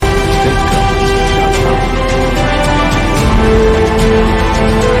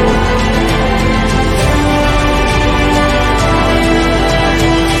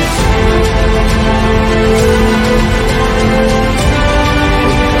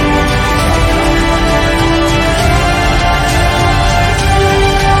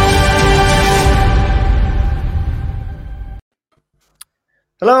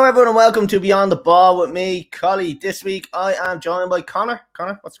everyone, and welcome to Beyond the Ball with me, Collie. This week, I am joined by Connor.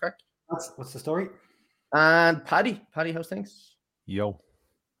 Connor, what's correct? What's the story? And Paddy. Paddy, how's things? Yo.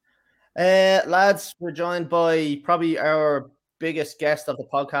 Lads, we're joined by probably our biggest guest of the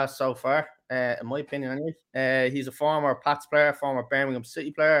podcast so far, in my opinion anyway. He's a former Pats player, former Birmingham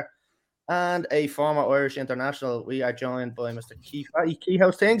City player, and a former Irish international. We are joined by Mr. Keith. Keith,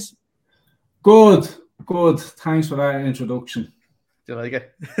 how's things? Good. Thanks for that introduction. Do you like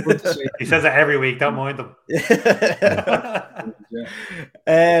it? Good to see you. He says it every week. Don't mind him.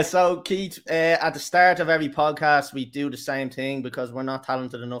 So, Keith, at the start of every podcast, we do the same thing because we're not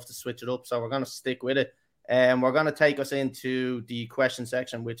talented enough to switch it up. So we're going to stick with it. And we're going to take us into the question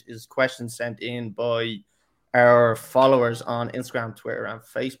section, which is questions sent in by our followers on Instagram, Twitter, and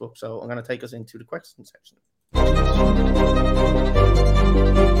Facebook. So I'm going to take us into the question section.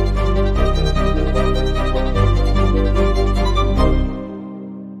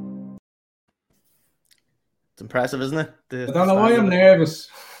 It's impressive, isn't it? I don't know why I'm nervous.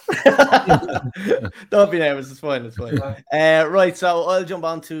 Don't be nervous. It's fine. Right, so I'll jump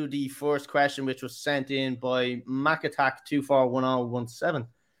on to the first question, which was sent in by MacAttack241017.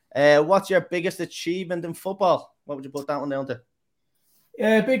 What's your biggest achievement in football? What would you put that one down to?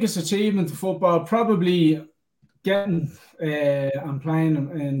 Biggest achievement in football, probably getting and playing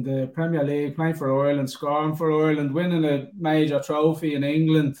in the Premier League, playing for Ireland, scoring for Ireland, winning a major trophy in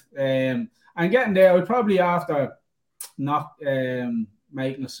England, and getting there. I probably after not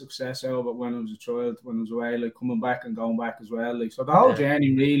making a success out of it when I was a child, when I was away, like coming back and going back as well. Like so, the whole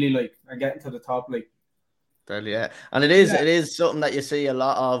journey really, like, and getting to the top, like. Yeah, and it is something that you see a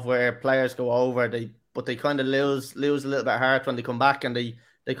lot of where players go over, they kind of lose a little bit of heart when they come back, and they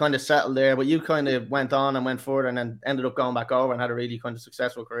kind of settle there. But you kind of went on and went further, and then ended up going back over and had a really kind of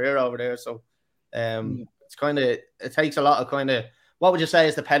successful career over there. So, it's kind of, it takes a lot of kind of. What would you say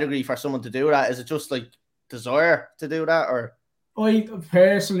is the pedigree for someone to do that? Is it just like desire to do that, or? I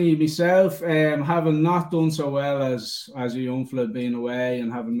personally, myself, having not done so well as a young fella being away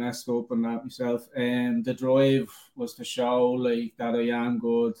and having messed up and that myself, the drive was to show like that I am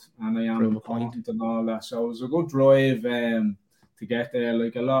good and I am important and all that. So it was a good drive to get there,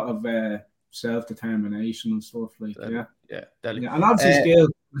 like a lot of self-determination and stuff like that. Yeah, and obviously skill.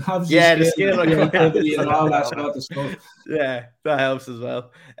 The skill and all that sort of stuff. Yeah, that helps as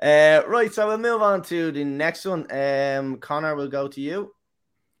well. Right, so we'll move on to the next one. Connor, will go to you.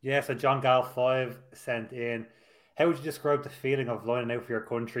 Yeah, so John Gal 5 sent in, how would you describe the feeling of lining out for your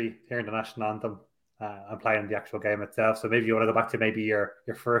country, hearing the national anthem and playing the actual game itself? So maybe you want to go back to maybe your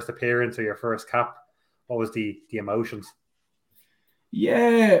first appearance or your first cap. What was the emotions?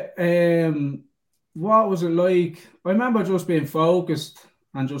 Yeah, what was it like? I remember just being focused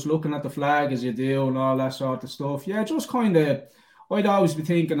and just looking at the flag as you do and all that sort of stuff. Yeah, just kind of, I'd always be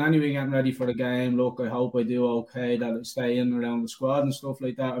thinking anyway, getting ready for the game, look, I hope I do okay, that I stay in around the squad and stuff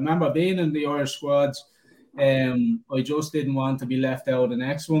like that. I remember being in the Irish squads, I just didn't want to be left out of the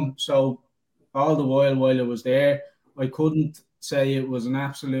next one. So all the while I was there, I couldn't say it was an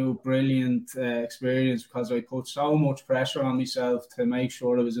absolute brilliant experience because I put so much pressure on myself to make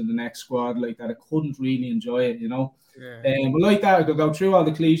sure I was in the next squad, like that I couldn't really enjoy it, you know. Yeah. But like that, I could go through all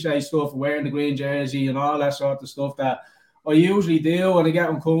the cliche stuff, wearing the green jersey and all that sort of stuff that I usually do, and I get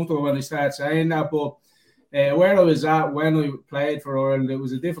uncomfortable when I start saying that. But where I was at when I played for Ireland, it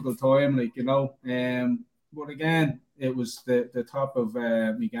was a difficult time, like, you know. But again, it was the top of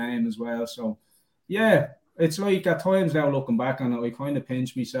my game as well. So, yeah, it's like at times now looking back on it, I kind of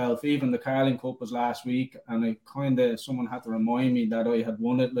pinch myself. Even the Carling Cup was last week, and someone had to remind me that I had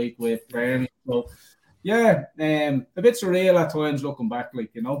won it, like with Birmingham. So, yeah, a bit surreal at times looking back, like,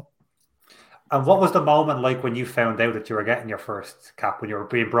 you know. And what was the moment like when you found out that you were getting your first cap, when you were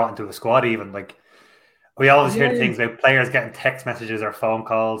being brought into the squad even? Like, we always hear things about players getting text messages or phone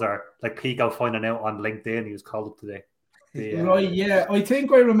calls, or like Pico finding out on LinkedIn he was called up today. Right, yeah. I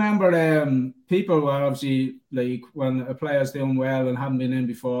think I remember people were obviously, like, when a player's doing well and haven't been in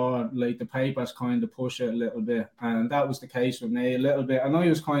before, like the papers kind of push it a little bit, and that was the case with me a little bit. And I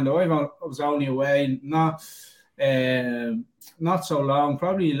was I was only away not so long,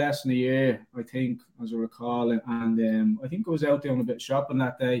 probably less than a year, I think, as I recall. And I think I was out doing a bit of shopping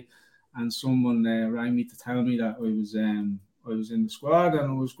that day, and someone rang me to tell me that I was in the squad,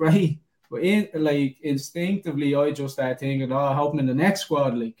 and it was great. But instinctively, I just started thinking, I hope I'm in the next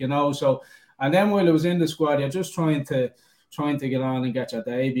squad, like, you know. So, and then while I was in the squad, you're just trying to get on and get your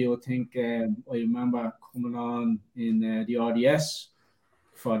debut. I think I remember coming on in the RDS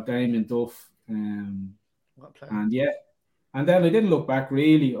for Damien Duff, and then I didn't look back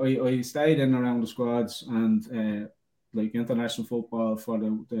really. I stayed in around the squads, and like international football for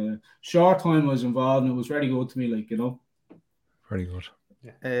the short time I was involved, and it was very good to me, like, you know. Very good.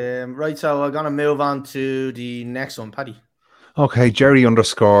 Yeah. Right, so we're gonna move on to the next one, Paddy. Okay, Jerry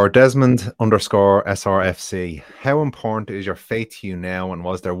 _ Desmond _ SRFC. How important is your faith to you now, and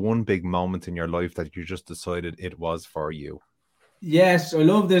was there one big moment in your life that you just decided it was for you? Yes, I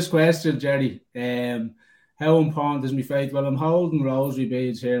love this question, Jerry. How important is my faith? Well, I'm holding rosary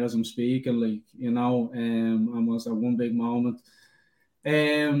beads here as I'm speaking, like, you know, and was that one big moment?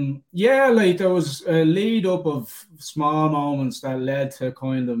 Yeah, like there was a lead up of small moments that led to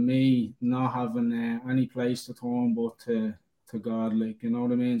kind of me not having any place to turn but to God, like, you know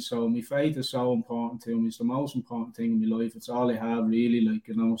what I mean? So my faith is so important to me. It's the most important thing in my life. It's all I have, really, like,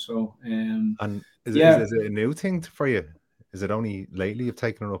 you know. So and is yeah. it a new thing for you? Is it only lately you've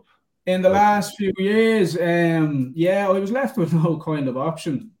taken it up? In the last few years, yeah, I was left with no kind of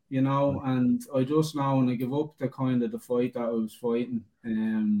option, you know, and I just now, when I give up the kind of the fight that I was fighting,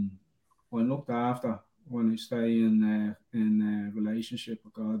 I'm looked after when I stay in relationship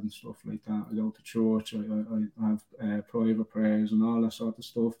with God and stuff like that. I go to church, I have private prayers and all that sort of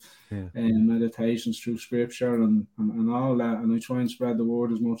stuff, and meditations through scripture and all that, and I try and spread the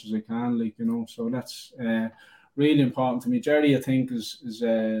word as much as I can, like, you know. So that's really important to me. Jerry, I think, is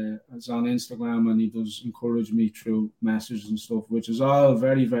on Instagram, and he does encourage me through messages and stuff, which is all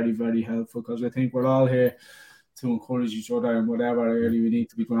very, very, very helpful, because I think we're all here to encourage each other in whatever area we need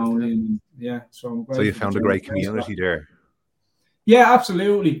to be grounded in. Yeah, so you found a great community there. Yeah,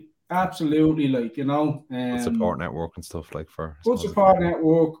 absolutely, like, you know, support network and stuff, like, for good support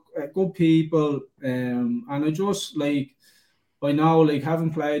network, good people, and I just, like, I know, like,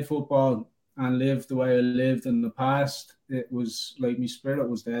 having played football and lived the way I lived in the past, it was like my spirit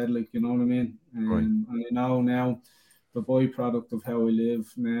was dead, like, you know what I mean? And I know now the byproduct of how I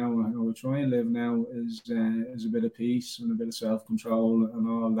live now, how I try and live now, is a bit of peace and a bit of self-control and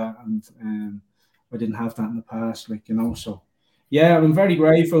all that, and I didn't have that in the past, like, you know. So yeah, I'm very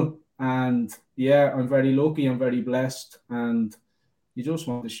grateful, and yeah, I'm very lucky, I'm very blessed, and you just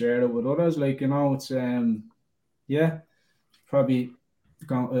want to share it with others, like, you know. It's yeah, probably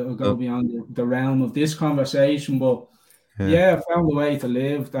go beyond the realm of this conversation, but yeah, I found a way to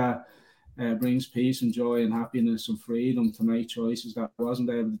live that brings peace and joy and happiness and freedom to make choices that I wasn't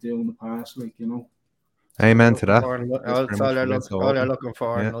able to do in the past, like, you know. Amen to that. That's all you're looking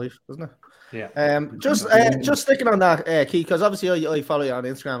for in life, isn't it? Yeah. Just sticking on that, Keith, because obviously I follow you on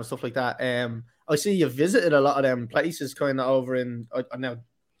Instagram and stuff like that. I see you visited a lot of them places, kind of over in. Now,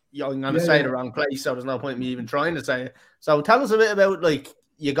 I'm going to say the wrong place, so there's no point in me even trying to say it. So tell us a bit about, like,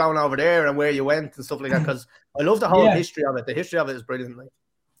 you going over there and where you went and stuff like that, because I love the whole history of it. The history of it is brilliant, like.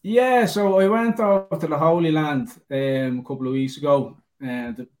 Yeah, so I went over to the Holy Land a couple of weeks ago,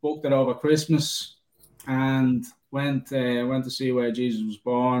 booked it over Christmas, and went to see where Jesus was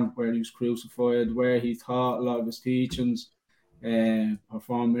born, where he was crucified, where he taught a lot of his teachings,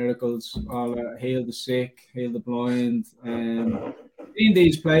 performed miracles, all that, healed the sick, healed the blind, in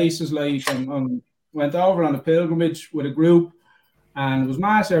these places, like, and went over on a pilgrimage with a group, and it was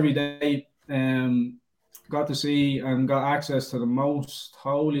mass every day. Got to see and got access to the most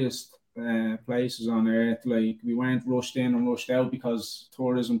holiest places on earth. Like, we weren't rushed in and rushed out because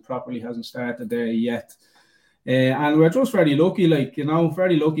tourism properly hasn't started there yet. And we're just very lucky, like, you know,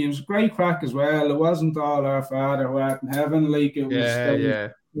 very lucky. It was great crack as well. It wasn't all our Father who art in heaven, like, it was.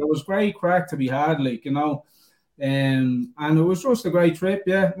 There was great crack to be had, like, you know. And it was just a great trip,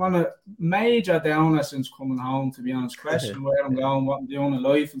 yeah. One a major downer since coming home, to be honest. Questioning where I'm going, what I'm doing in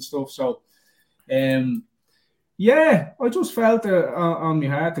life and stuff. So, yeah, I just felt it on my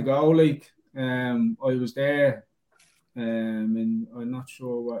heart to go. Like, I was there, in, I'm not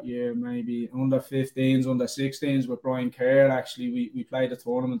sure what year, maybe under 15s, under 16s with Brian Kerr. Actually, we played a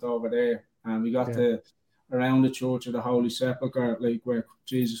tournament over there, and we got to around the Church of the Holy Sepulchre, like where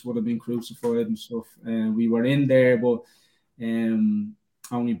Jesus would have been crucified and stuff. And we were in there, but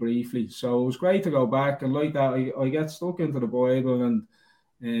only briefly. So it was great to go back, and like that, I get stuck into the Bible,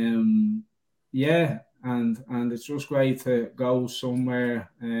 and yeah. And it's just great to go somewhere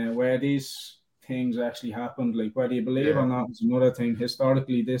where these things actually happened. Like, whether you believe or not is another thing.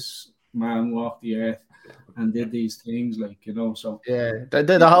 Historically, this man walked the earth and did these things, like, you know. So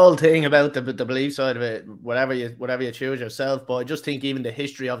the whole thing about the belief side of it, whatever you choose yourself. But I just think even the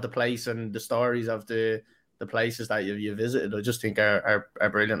history of the place and the stories of the places that you visited, I just think are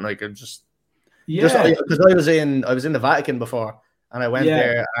brilliant. Like, I'm just because I was in the Vatican before. And I went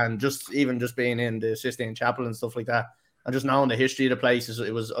there, and just being in the Sistine Chapel and stuff like that, and just knowing the history of the places,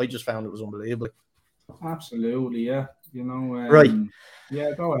 I just found it was unbelievable. Absolutely, yeah. You know, right?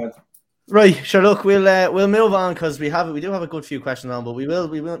 Yeah, go ahead. Right, sure. Look, we'll move on because we do have a good few questions on, but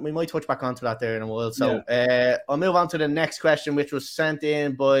we might touch back onto that there in a while. So I'll move on to the next question, which was sent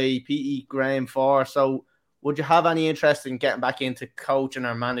in by P.E. Graham 4. So, would you have any interest in getting back into coaching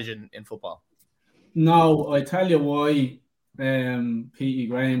or managing in football? No, I tell you why. P.E.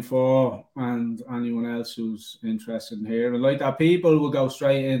 Graham 4 and anyone else who's interested in here, and like that, people will go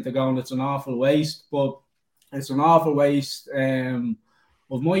straight into going, it's an awful waste, but it's an awful waste.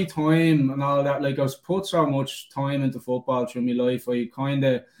 Of my time and all that, like I've put so much time into football through my life. I kind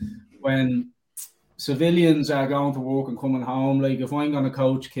of, when civilians are going to work and coming home, like if I'm going to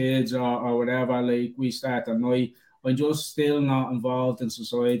coach kids or whatever, like we start at night, I'm just still not involved in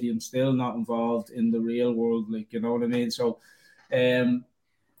society. I'm still not involved in the real world, like, you know what I mean? So, I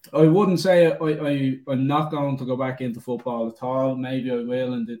wouldn't say I'm not going to go back into football at all. Maybe I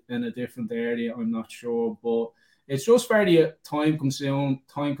will in a different area. I'm not sure, but it's just very time consuming.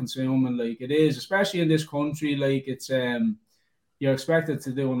 Like it is, especially in this country. Like it's you're expected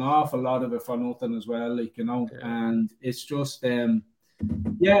to do an awful lot of it for nothing as well. Like and it's just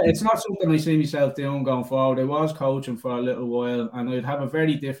it's not something I see myself doing going forward. I was coaching for a little while, and I'd have a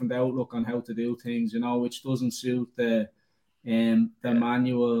very different outlook on how to do things. Which doesn't suit the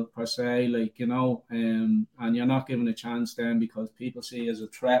manual per se, like and you're not given a chance then because people see you as a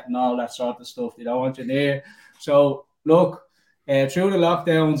threat and all that sort of stuff. They don't want you there. So look, through the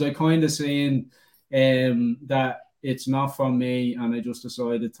lockdowns, I kind of seen that it's not for me, and I just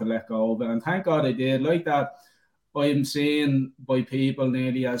decided to let go of it. And thank God I did. Like that, I'm seen by people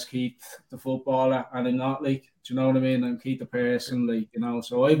nearly as Keith the footballer, and I'm not, like, do you know what I mean? I'm Keith the person, like,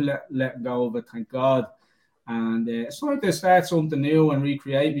 so I've let go of it, thank God. And it's like to start something new and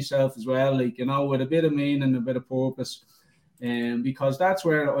recreate myself as well, like, with a bit of meaning, a bit of purpose. Because that's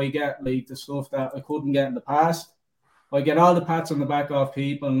where I get like the stuff that I couldn't get in the past. I get all the pats on the back off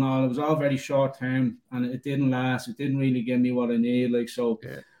people and all. It was all very short term, and it didn't last. It didn't really give me what I need. Like, so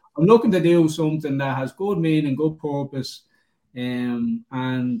I'm looking to do something that has good meaning, good purpose, and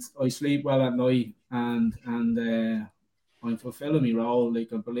I sleep well at night, and I'm fulfilling my role.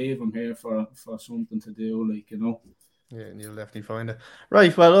 Like, I believe I'm here for something to do. Like, Yeah, and you'll definitely find it.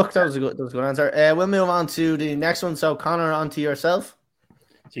 Right. Well, look, that was a good answer. We'll move on to the next one. So, Connor, on to yourself.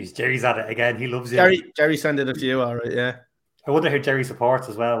 Jeez, Jerry's at it again. He loves it. Jerry sent it to you, all right, yeah. I wonder who Jerry supports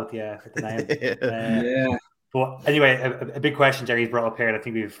as well with the name. But anyway, a big question Jerry's brought up here, and I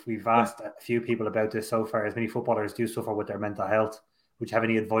think we've asked a few people about this so far. As many footballers do suffer with their mental health. Would you have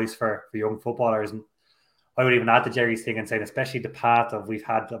any advice for young footballers? And I would even add to Jerry's thing and say, especially the path of, we've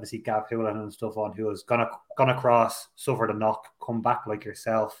had obviously Gav Hewlin and stuff on who has gone across, suffered a knock, come back like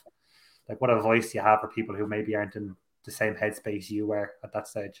yourself. Like, what advice do you have for people who maybe aren't in the same headspace you were at that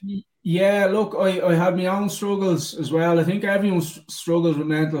stage? Yeah, look, I had my own struggles as well. I think everyone struggles with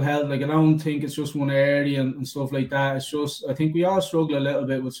mental health. Like, I don't think it's just one area and stuff like that. It's just, I think we all struggle a little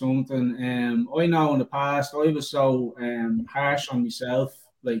bit with something. I know in the past I was so harsh on myself.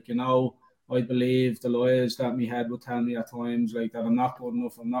 Like, I believe the lies that my head would tell me at times, like that I'm not good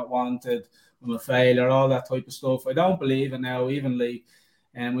enough, I'm not wanted, I'm a failure, all that type of stuff. I don't believe it now, even like,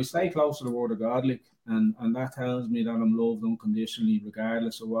 we stay close to the word of God, like, and that tells me that I'm loved unconditionally,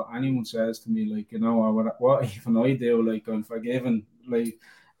 regardless of what anyone says to me, like, or what even I do, like, I'm forgiven, like,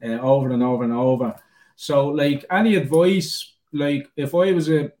 over and over and over. So, like, any advice, like, if I was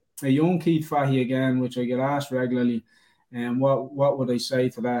a young Keith Fahey again, which I get asked regularly, and what would I say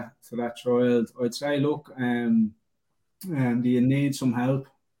to that child? I'd say, look, do you need some help?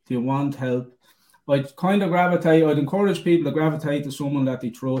 Do you want help? I'd encourage people to gravitate to someone that they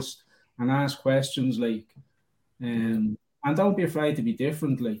trust and ask questions, like, and don't be afraid to be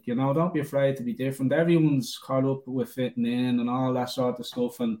different, like, don't be afraid to be different. Everyone's caught up with fitting in and all that sort of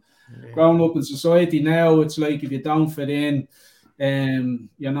stuff. And growing up in society now, it's like if you don't fit in,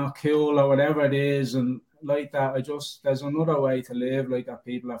 you're not cool or whatever it is, and like that, there's another way to live, like that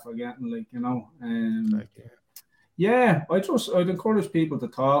people are forgetting, like, I'd encourage people to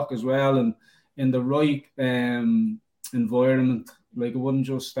talk as well, and in the right environment. Like, I wouldn't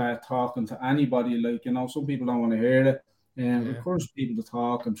just start talking to anybody, like, some people don't want to hear it. Encourage people to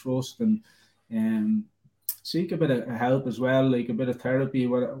talk and trust, and seek a bit of help as well, like a bit of therapy,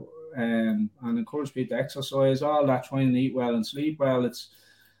 and encourage people to exercise, all that, try and eat well and sleep well. It's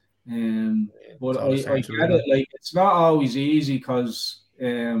but I get it, like, it's not always easy, because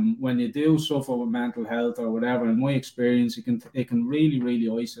when you do suffer with mental health or whatever, in my experience, it can really, really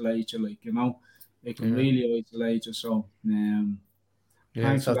isolate you, like, it can really isolate you. So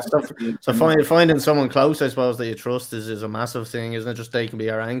finding someone close, I suppose, that you trust is a massive thing, isn't it? Just they can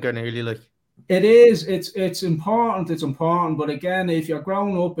be our anchor nearly, like. It is. It's important. It's important. But again, if you're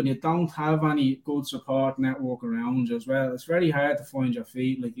growing up and you don't have any good support network around you as well, it's very hard to find your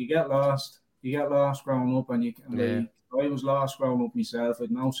feet. Like you get lost. You get lost growing up, and I was lost growing up myself.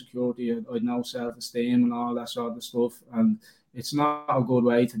 I'd no security. I'd no self-esteem and all that sort of stuff. And it's not a good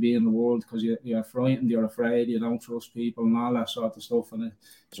way to be in the world because you're frightened, you're afraid, you don't trust people and all that sort of stuff. And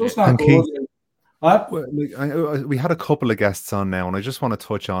it's just not good. We had a couple of guests on now, and I just want to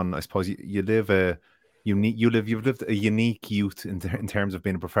touch on. I suppose you've lived a unique youth in terms of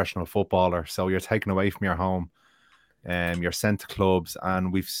being a professional footballer. So you're taken away from your home, you're sent to clubs,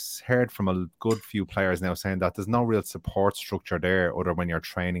 and we've heard from a good few players now saying that there's no real support structure there, other when you're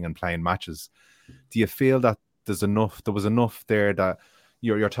training and playing matches. Do you feel that there was enough there that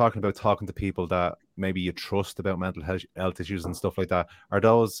you're talking to people that maybe you trust about mental health issues and stuff like that? Are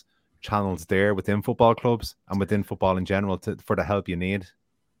those channels there within football clubs and within football in general for the help you need?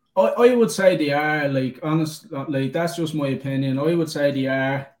 I would say they are, like, honest, like that's just my opinion. I would say they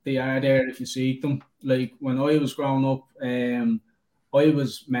are there if you seek them. Like when I was growing up, I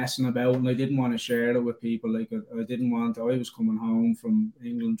was messing about and I didn't want to share it with people. Like I was coming home from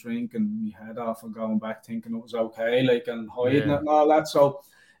England drinking my head off and going back thinking it was okay, like, and hiding it and all that. So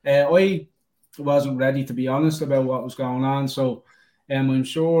I wasn't ready to be honest about what was going on. So I'm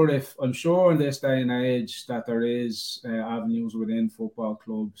sure in this day and age that there is avenues within football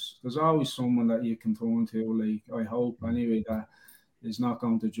clubs. There's always someone that you can turn to. Like I hope anyway that is not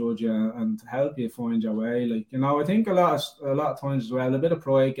going to judge you and help you find your way. Like, you know, I think a lot of times as well, a bit of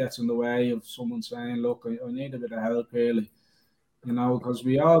pride gets in the way of someone saying, "Look, I need a bit of help here." Like, you know, because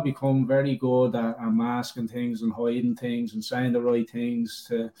we all become very good at masking things and hiding things and saying the right things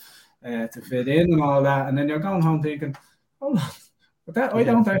to fit in and all that, and then you're going home thinking, "Oh." But I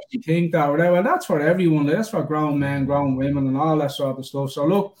don't actually think that. Well, that's for everyone. That's for grown men, grown women, and all that sort of stuff. So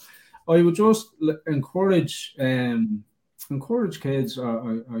look, I would just encourage kids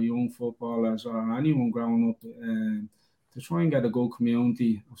or young footballers or anyone growing up to try and get a good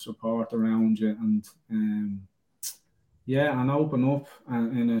community of support around you and open up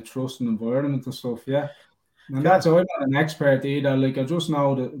in a trusting environment and stuff. Yeah, and that's I'm not an expert either. Like I just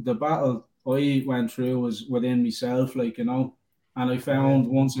know the battle I went through was within myself. Like, you know. And I found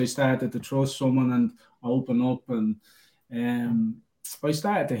once I started to trust someone and open up, and I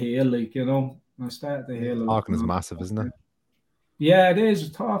started to heal. Like, you know, I started to heal. Talking is massive, isn't it? Yeah, it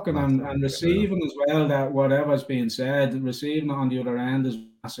is. Talking and receiving as well. That whatever's being said, receiving it on the other end is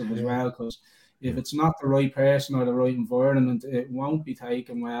massive as well. Because if it's not the right person or the right environment, it won't be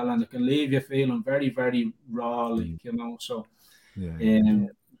taken well, and it can leave you feeling very, very raw. Like, you know. So,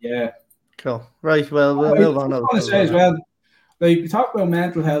 yeah. Cool. Right. Well, we'll move on. I want to say as well. Like we talk about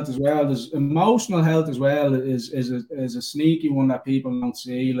mental health as well, there's emotional health as well is a sneaky one that people don't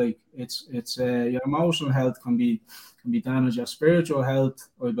see. Like it's your emotional health can be damaged. Your spiritual health,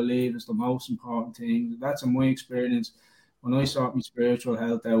 I believe, is the most important thing. That's in my experience. When I sort my spiritual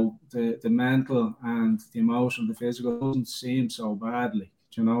health out, the mental and the emotional, the physical doesn't seem so badly.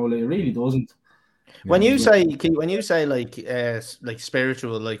 You know, like, it really doesn't. When you say like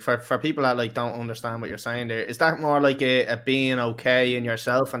spiritual, like for people that like don't understand what you're saying there, is that more like a being okay in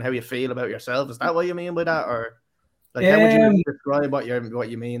yourself and how you feel about yourself? Is that what you mean by that, or like how would you describe what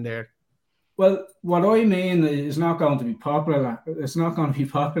you mean there? Well, what I mean is not going to be popular. It's not going to be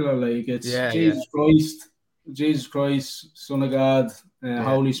popular. Like it's Jesus Christ, Son of God,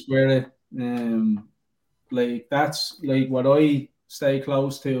 Holy Spirit. Like that's like what I stay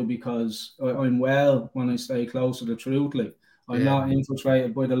close to, because I'm well when I stay close to the truth. Like I'm not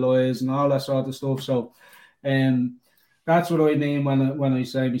infiltrated by the lies and all that sort of stuff. So, that's what I mean when I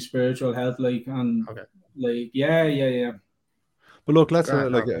say my spiritual health. Like and like yeah. But look, let's I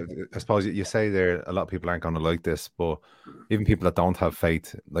suppose you say there a lot of people aren't going to like this, but even people that don't have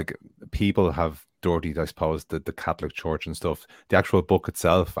faith, like people have dirtied, I suppose, the Catholic Church and stuff. The actual book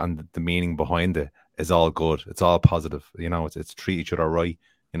itself and the meaning behind it is all good. It's all positive. You know, it's treat each other right.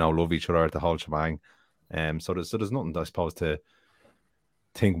 You know, love each other, the whole shebang. So there's nothing, I suppose, to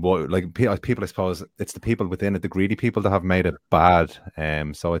think what like people. I suppose it's the people within it, the greedy people, that have made it bad.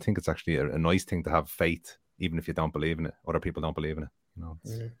 So I think it's actually a nice thing to have faith, even if you don't believe in it. Other people don't believe in it. You know.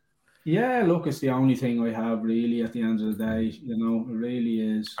 Yeah, look, it's the only thing I have really at the end of the day. You know, it really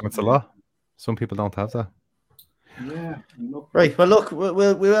is. And it's a lot. Some people don't have that. Yeah. Right. Well, look, we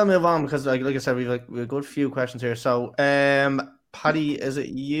will move on because, like I said, we've a good few questions here. So, Paddy, is it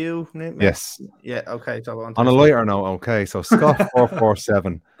you? Yes. Yeah. Okay. So on a lighter note, okay. So Scott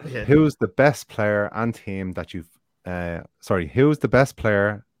 447. Who's the best player and team that you've? Who's the best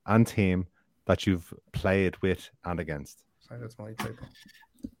player and team that you've played with and against? Sorry, that's my typo.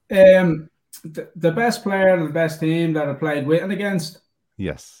 the best player, the best team that I played with and against.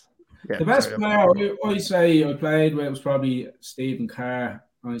 Yes. Yeah, the best player I say I played with was probably Stephen Carr.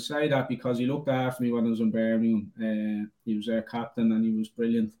 I say that because he looked after me when I was in Birmingham. He was our captain and he was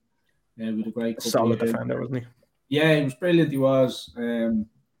brilliant. With a great solid defender, wasn't he? Yeah, he was brilliant. He was. The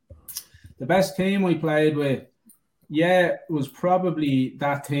best team I played with, was probably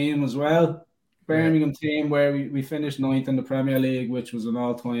that team as well. Birmingham team where we finished 9th in the Premier League, which was an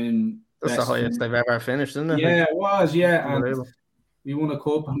all-time. That's the highest they've ever finished, isn't it? Yeah, it was. Yeah, and we won a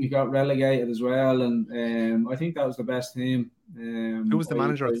cup and we got relegated as well. And I think that was the best team. Who was the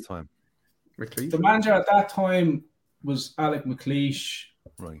manager at the time? The manager at that time was Alec McLeish.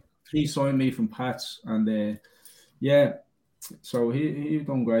 Right. He signed me from Pats, and so he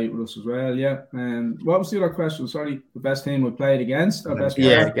done great with us as well. Yeah. What was the other question? Sorry, the best team we played against. Or best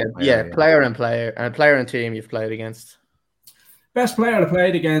player? Player and team you've played against. Best player I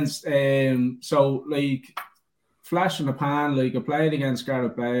played against. So like flash in the pan. Like I played against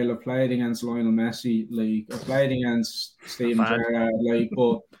Gareth Bale. I played against Lionel Messi. Like I played against Steven Gerrard. Like,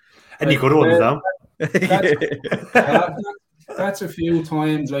 but any good ones now. That's a few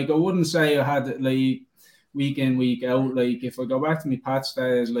times. Like I wouldn't say I had it like week in, week out. Like if I go back to my Pats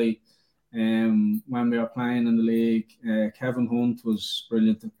days, like when we were playing in the league, Kevin Hunt was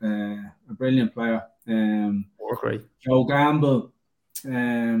brilliant, a brilliant player. Joe Gamble,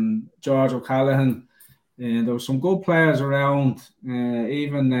 George O'Callaghan, and there were some good players around.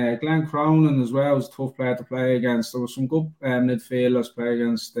 Even Glenn Cronin as well was a tough player to play against. There were some good midfielders to play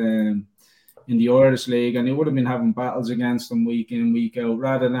against in the Irish League, and he would have been having battles against them week in, week out,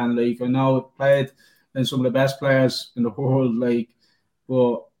 rather than like I know I played in some of the best players in the world, like,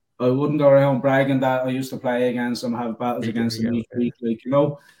 but I wouldn't go around bragging that I used to play against them, have battles against them each week, like, you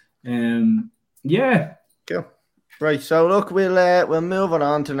know. Cool. Right, so look, we'll move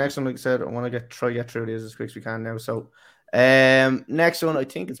on to the next one. Like I said, I want to try to get through these as quick as we can now. So, next one, I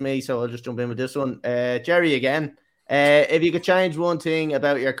think it's me, so I'll just jump in with this one. Jerry again. If you could change one thing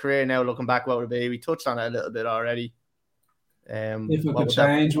about your career now, looking back, what would it be? We touched on it a little bit already. If I could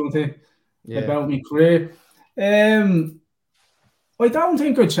change one thing about my career, I don't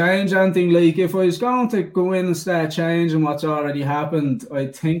think I'd change anything. Like if I was going to go in and start changing what's already happened, I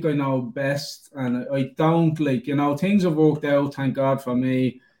think I know best, and I don't, like, you know, things have worked out, thank God for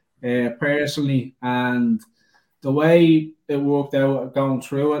me, personally, and the way it worked out going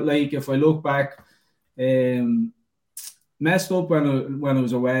through it. Like if I look back, messed up when I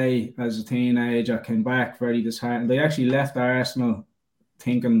was away as a teenager, came back very disheartened. I actually left Arsenal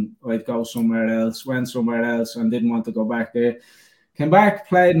thinking I'd go somewhere else, went somewhere else and didn't want to go back there. Came back,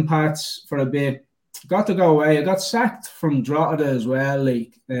 played in Pats for a bit, got to go away. I got sacked from Drogheda as well,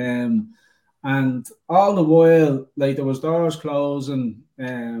 like, and all the while, like, there was doors closing,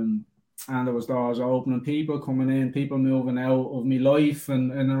 and there was doors opening, people coming in, people moving out of my life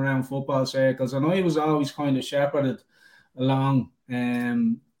and around football circles, and I was always kind of shepherded along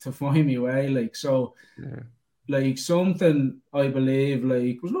to find me way, like, so like something I believe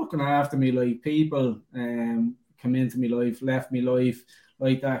like was looking after me, like people come into my life, left me life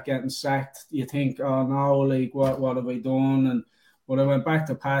like that, getting sacked. You think, oh no, like what have I done? But I went back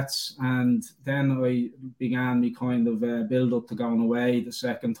to Pats, and then I began me kind of build up to going away the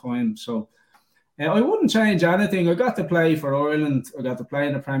second time. So I wouldn't change anything. I got to play for Ireland. I got to play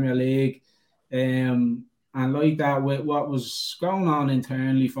in the Premier League. And like that, with what was going on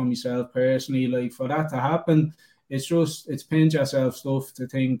internally for myself personally, like for that to happen, it's pinch yourself stuff to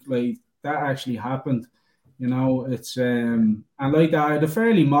think like that actually happened. You know, it's and like that, I had a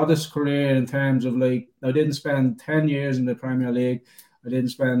fairly modest career in terms of, like, I didn't spend 10 years in the Premier League. I didn't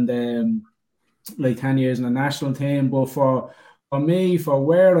spend like 10 years in the national team. But for me, for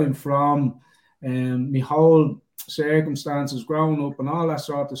where I'm from, my whole circumstances growing up and all that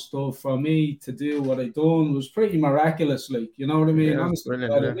sort of stuff, for me to do what I done was pretty miraculous. Like, you know what I mean? Yeah, honestly,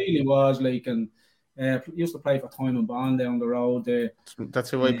 it really was. Like, and used to play for Time and Bond down the road there. That's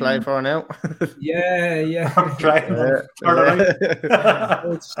who I play for now. Yeah.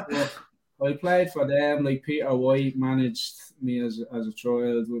 I played for them. Like Peter White managed me as a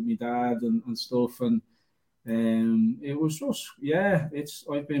child with my dad and stuff, and it was just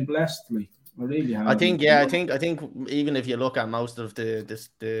I've been blessed. Like, I really have. I think even if you look at most of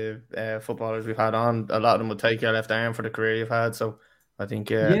the footballers we've had on, a lot of them would take your left arm for the career you've had. So I think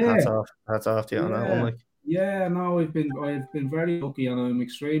hats off to you on that one. Like. Yeah, no, I've been very lucky, and I'm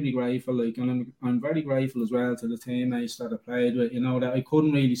extremely grateful. Like, and I'm very grateful as well to the teammates that I played with. You know, that I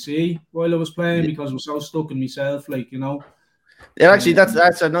couldn't really see while I was playing because I was so stuck in myself. Like, you know. Yeah, actually,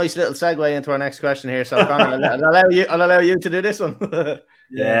 that's a nice little segue into our next question here. So, Conor, I'll allow you to do this one.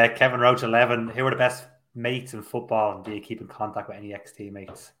 Yeah, Kevin Roach 11. Who are the best mates in football, and do you keep in contact with any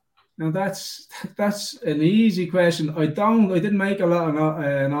ex-teammates? Now that's an easy question. I didn't make an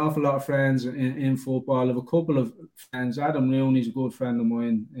awful lot of friends in football. I have a couple of friends. Adam Rooney's a good friend of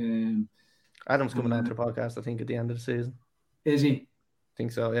mine. Adam's coming on to the podcast, I think, at the end of the season. Is he? I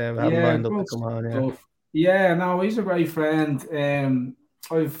think so. Yeah, we haven't lined up to come on. Yeah. Yeah, no, he's a great friend.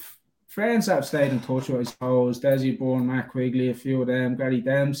 I've friends that I've stayed in touch with, I suppose. Desi Bourne, Matt Quigley, a few of them, Gary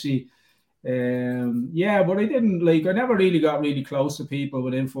Dempsey. Yeah, but I never really got really close to people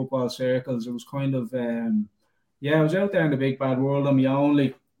within football circles. It was kind of I was out there in the big bad world on my own,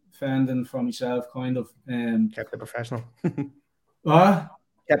 like fending for myself, kind of. Kept it professional. What?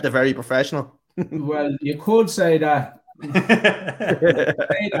 Kept it very professional. Well, you could say that.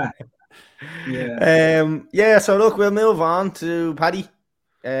 Yeah. So look, we'll move on to Paddy.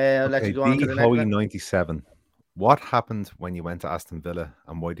 I'll let you go on to the next one. 97. What happened when you went to Aston Villa,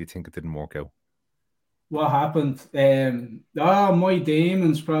 and why do you think it didn't work out? What happened? My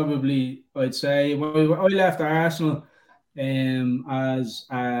demons, probably, I'd say. When I left Arsenal as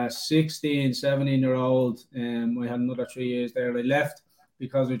a 16, 17-year-old, I had another 3 years there. I left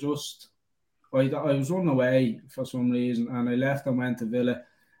because I was running away for some reason, and I left and went to Villa.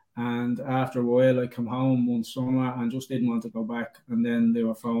 And after a while, I came home one summer and just didn't want to go back. And then they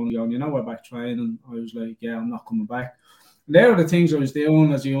were phoning me, we're back training. I was like, yeah, I'm not coming back. And they were the things I was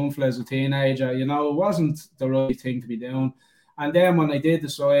doing as a young fella, as a teenager. It wasn't the right thing to be doing. And then when I did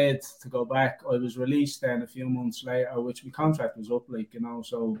decide to go back, I was released then a few months later, which my contract was up,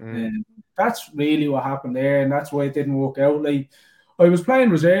 So that's really what happened there. And that's why it didn't work out. I was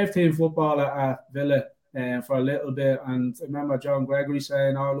playing reserve team football at Villa for a little bit, and I remember John Gregory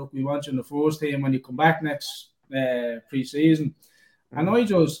saying, "Oh, look, we want you in the first team when you come back next pre-season." And I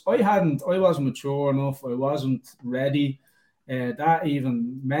wasn't mature enough. I wasn't ready. That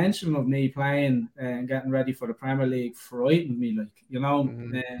even mention of me playing and getting ready for the Premier League frightened me,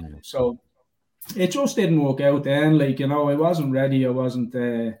 so it just didn't work out then. I wasn't ready. I wasn't.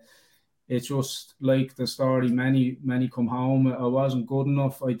 It's just like the story. Many come home. I wasn't good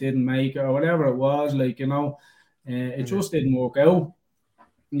enough. I didn't make it, or whatever it was. It just didn't work out.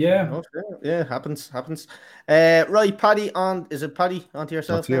 Yeah. Okay. Yeah, happens. Right, Paddy, is it Paddy onto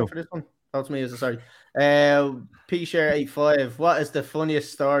yourself now for this one? That's me. Sorry. P-Share 85. What is the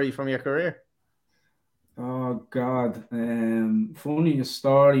funniest story from your career? Oh God, funniest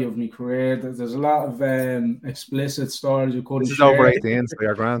story of my career. There's a lot of explicit stories you couldn't. This is over 18, so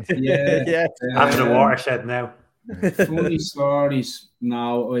you're grand. Yeah. After the watershed now. Funny stories.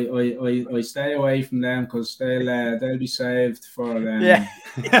 No, I stay away from them because they'll be saved for them. Yeah,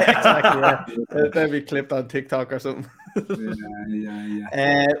 exactly. Yeah. They'll be clipped on TikTok or something.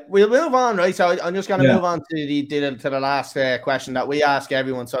 Yeah. We'll move on, right? So I'm just going to move on to the last question that we ask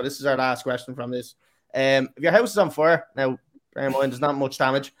everyone. So this is our last question from this. If your house is on fire, now bear in mind there's not much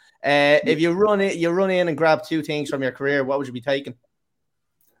damage. If you run in and grab two things from your career, what would you be taking?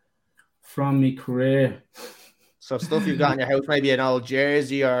 From my career. So stuff you've got in your house, maybe an old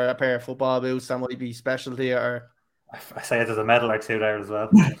jersey or a pair of football boots, that might be specialty, or I say there's a medal or two there as well.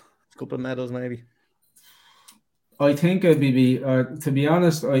 A couple of medals, maybe. I think it'd be to be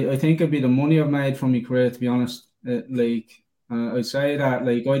honest, I think it'd be the money I've made from my career, to be honest. I say that,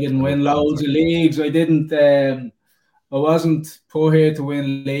 I didn't win loads of leagues. I wasn't put here to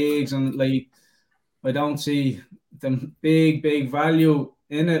win leagues, and I don't see the big value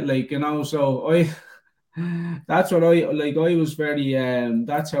in it, so that's what I was very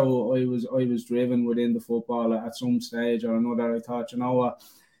that's how I was driven within the football at some stage or another. I thought, what,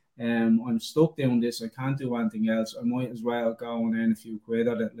 I'm stuck doing this, I can't do anything else, I might as well go and earn a few quid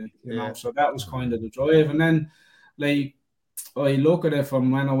at it, so that was kind of the drive. And then I look at it from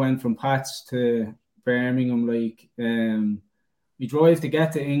when I went from Pats to Birmingham, my drive to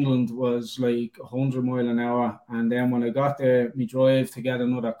get to England was 100 mile an hour, and then when I got there, my drive to get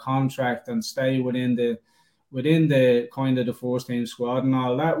another contract and stay within the kind of the first team squad and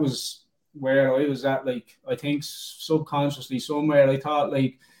all, that was where I was at. I think subconsciously somewhere I thought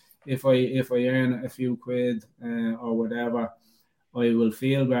if I earn a few quid or whatever, I will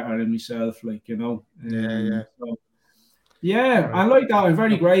feel better in myself, So, I like that. I'm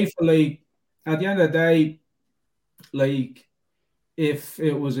very grateful. At the end of the day, if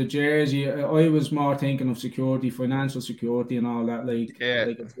it was a jersey, I was more thinking of security, financial security, and all that. A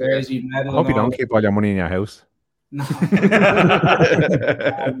jersey, medal. I hope you don't keep all your money in your house. No.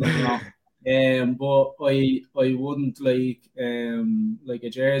 But I wouldn't like a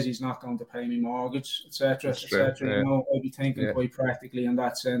jersey's not going to pay me mortgage, etc. etc. Yeah. You know, I'd be thinking quite practically in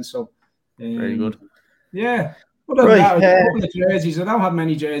that sense. So very good. Yeah. Other than that, a couple of jerseys. I don't have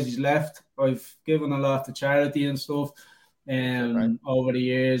many jerseys left. I've given a lot to charity and stuff over the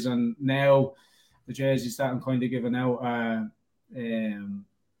years, and now the jerseys that I'm kind of giving out are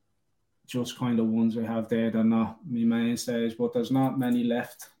just kind of ones I have there. They're not my mainstays, but there's not many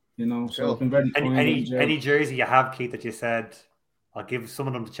left, you know. So I've been very kind. Any jersey you have, Keith, that you said I'll give some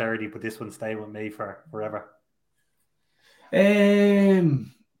of them to charity, but this one stay with me for forever?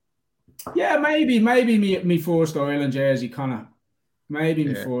 Yeah, maybe me first Ireland jersey, Connor. Maybe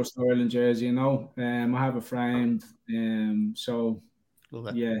me first Ireland jersey, you know. I have a framed, so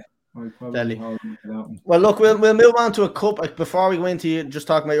yeah. I'll probably hold on to that one. Well, look, we'll move on to a couple. Before we go into you just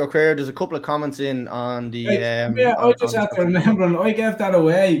talking about your career, there's a couple of comments in on the. I just have to remember, I gave that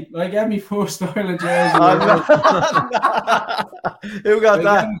away. I gave me first Ireland jersey. Who got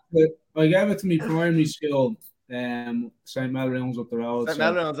that? I gave it to me primary school. St. Melrose up the road. St.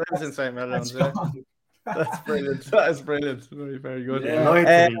 Melrose, I was in St. Melrose. That's brilliant. That is brilliant. Very, very good.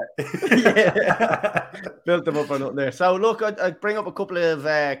 Built them up or nothing there. So look, I'd bring up a couple of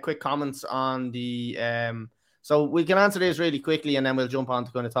quick comments on the so we can answer this really quickly and then we'll jump on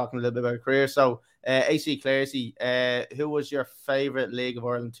to kind of talking a little bit about your career. So AC Claresy, who was your favourite League of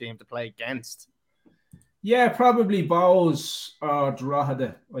Ireland team to play against? Yeah, probably Bows or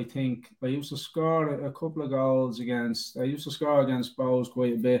Drogheda, I think. I used to score a couple of goals against Bows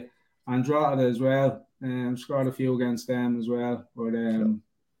quite a bit, and Drogheda as well. Scored a few against them as well. But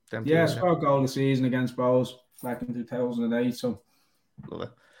scored a goal the season against Bows back in 2008. So love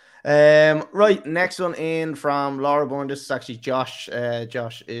it. Right, next one in from Laura Bourne. This is actually Josh.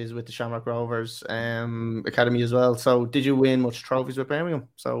 Josh is with the Shamrock Rovers Academy as well. So did you win much trophies with Birmingham?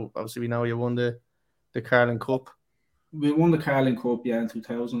 So obviously we know you won the Carling Cup. We won the Carling Cup, in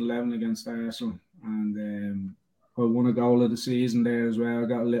 2011 against Arsenal, and I won a goal of the season there as well. I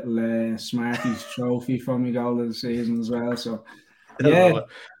got a little Smarties trophy from my goal of the season as well. So,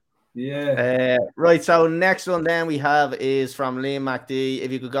 right, so next one then we have is from Liam MacD.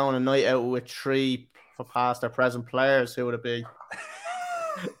 If you could go on a night out with 3 past or present players, who would it be?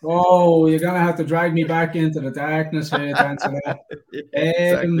 Oh, you're going to have to drag me back into the darkness here to answer that.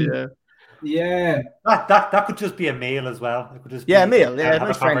 Exactly, yeah. That could just be a meal as well. It could just a meal. Yeah, have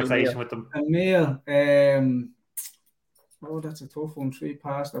a conversation with them. A meal. That's a tough one. 3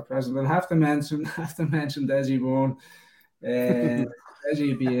 past or present. I'll have to mention Desi Bourne. Desi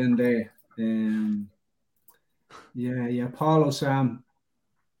will be in there. Paul O'Sam.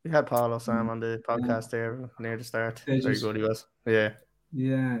 We had Paul O'Sam on the podcast there near the start. Very good he was. Yeah,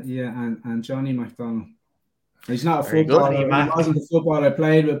 and Johnny McDonald. He's not a footballer. He wasn't a footballer I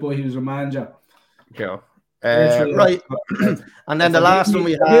played with, but he was a manager. Cool. Right. And then the last one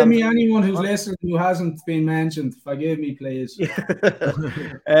we have. Forgive me, anyone who's listening who hasn't been mentioned. Forgive me, please.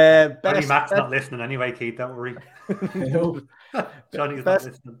 Matt's not listening anyway, Keith. Don't worry. Johnny's not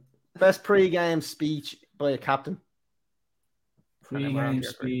listening. Best pre-game speech by a captain. Pre-game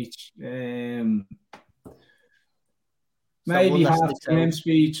speech. Maybe half-time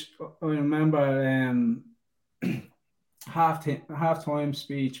speech. I remember half-time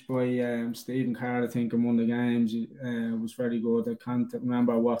speech by Stephen Carr, I think, in one of the games. Was very good. I can't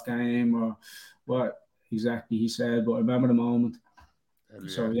remember what game or what exactly he said, but I remember the moment.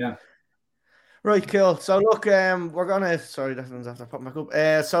 So, yeah. Right, cool. So, look, we're going to... Sorry, that one's after popping back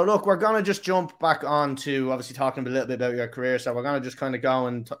up. So, look, we're going to just jump back on to, obviously, talking a little bit about your career. So, we're going to just kind of go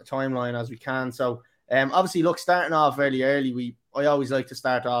in timeline as we can. So, obviously, look, starting off really early, I always like to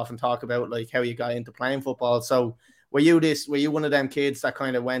start off and talk about, like, how you got into playing football. So, were you one of them kids that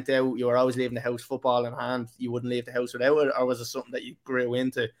kind of went out, you were always leaving the house football in hand, you wouldn't leave the house without it, or was it something that you grew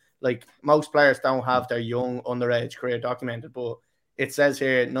into? Like, most players don't have their young, underage career documented, but it says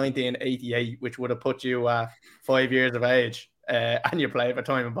here 1988, which would have put you 5 years of age, and you played for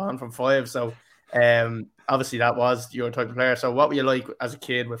Time and Bond from 5. So, obviously, that was your type of player. So, what were you like as a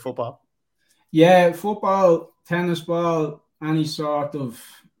kid with football? Yeah, football, tennis ball, any sort of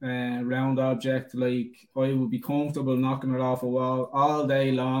round object, like I would be comfortable knocking it off a wall all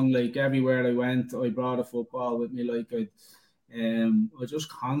day long. Like everywhere I went, I brought a football with me. Like I just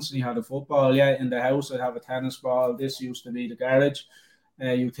constantly had a football. Yeah, in the house I'd have a tennis ball. This used to be the garage,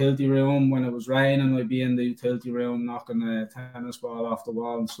 utility room. When it was raining, I'd be in the utility room knocking a tennis ball off the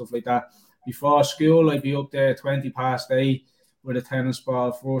wall and stuff like that. Before school, I'd be up there 8:20 with a tennis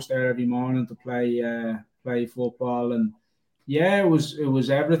ball, first there every morning to play football. And Yeah, it was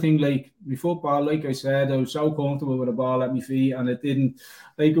everything. Like my football, like I said, I was so comfortable with the ball at my feet, and it didn't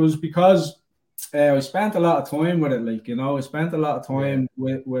like it was because I spent a lot of time with it. Like I spent a lot of Yeah. time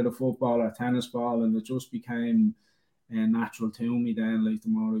with a football or tennis ball, and it just became natural to me. Then, like the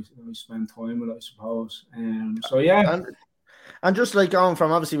more I spent time with it, I suppose. So yeah, And just like going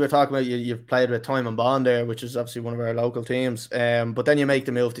from, obviously we're talking about you've played with Time and Bond there, which is obviously one of our local teams. But then you make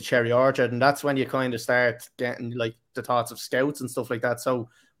the move to Cherry Orchard, and that's when you kind of start getting like the thoughts of scouts and stuff like that. So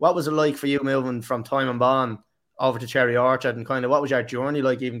what was it like for you moving from Time and Bond over to Cherry Orchard, and kind of what was your journey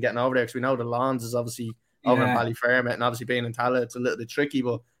like even getting over there? Because we know the Lawns is obviously over in yeah. Ballyfermot, and obviously being in Tallaght, it's a little bit tricky.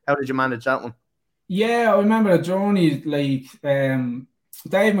 But how did you manage that one? Yeah, I remember the journey. Like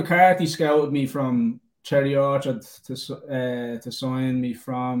Dave McCarthy scouted me from Cherry Orchard to sign me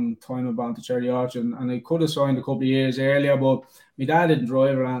from Time Bound to Cherry Orchard, and I could have signed a couple of years earlier, but my dad didn't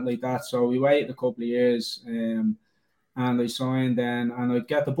drive around like that, so we waited a couple of years. And I signed then, and I'd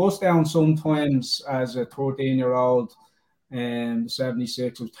get the bus down sometimes as a 13-year-old. And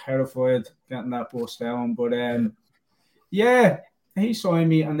 76, I was terrified getting that bus down, but yeah, he signed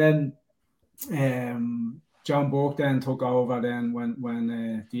me, and then John Burke then took over then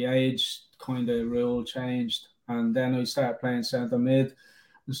when the age kind of rule changed, and then I started playing centre mid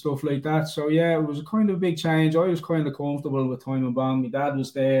and stuff like that. So yeah, it was a kind of a big change. I was kind of comfortable with Time and Bond. My dad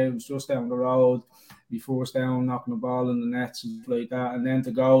was there; it was just down the road. Be forced down, knocking the ball in the nets and stuff like that, and then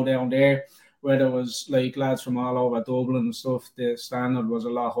to go down there where there was like lads from all over Dublin and stuff, the standard was a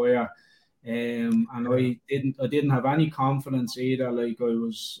lot higher. And I didn't have any confidence either. Like I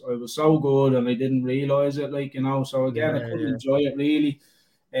was so good, and I didn't realize it. Like so again, I Yeah, couldn't yeah, enjoy it really.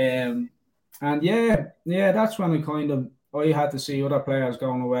 Um, and yeah, that's when I had to see other players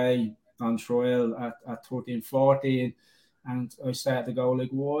going away on trial at 13, 14, and I started to go like,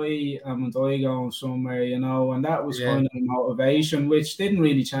 why am I going somewhere? And that was yeah, kind of the motivation, which didn't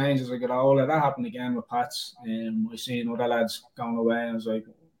really change as I got older. That happened again with Pats. I seen other lads going away, and I was like,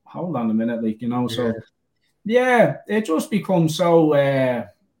 hold on a minute, yeah, so yeah, it just becomes so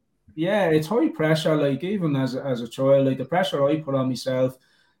yeah, it's high pressure, like even as a child, like the pressure I put on myself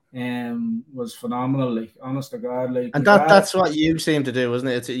was phenomenal, like honest to God, like and my dad. that's what you seem to do, isn't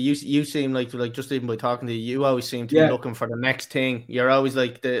it? It's you seem like just even by talking to you, you always seem to be Yeah, looking for the next thing. You're always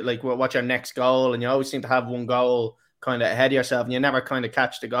like what's your next goal, and you always seem to have one goal kind of ahead of yourself, and you never kind of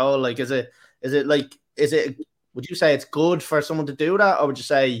catch the goal. Like, is it? Would you say it's good for someone to do that, or would you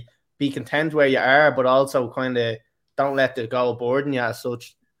say be content where you are, but also kind of don't let the goal burden you as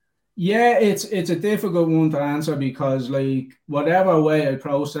such? yeah, it's a difficult one to answer because like whatever way I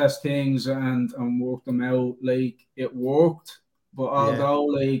process things and work them out, like it worked. But Yeah, although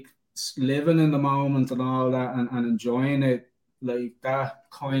like living in the moment and all that and enjoying it, like that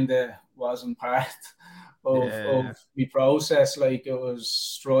kind of wasn't part of yeah, the process. Like it was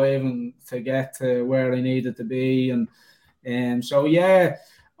striving to get to where I needed to be, and so yeah,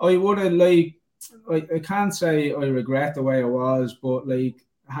 I would have like I can't say I regret the way I was, but like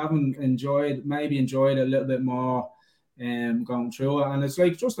haven't maybe enjoyed it a little bit more going through it. And it's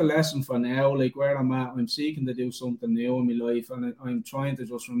like just a lesson for now, like where I'm at, I'm seeking to do something new in my life, and I'm trying to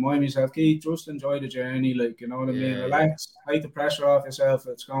just remind myself, Keith, just enjoy the journey, like you know what I mean, yeah, yeah. relax, take the pressure off yourself,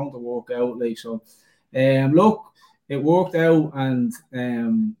 it's going to work out, like so. Look, it worked out, and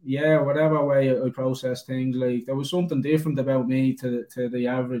yeah, whatever way I process things, like there was something different about me to the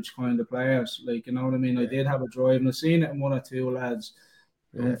average kind of players, like you know what I mean. I Yeah, did have a drive, and I've seen it in one or two lads,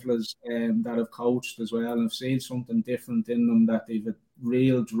 yeah, Dumfries, that have coached as well, and I've seen something different in them, that they've a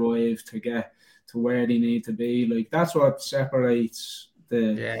real drive to get to where they need to be. Like that's what separates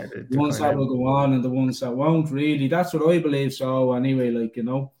the yeah. The ones kind that of will go on and the ones that won't. Really, that's what I believe. So anyway, like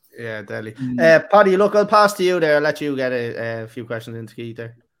yeah, Delhi. Mm. Paddy, look, I'll pass to you there. I'll let you get a few questions into Keith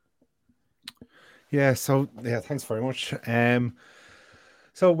there. Yeah, so yeah, thanks very much.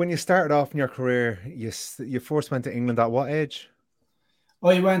 So when you started off in your career, you first went to England at what age?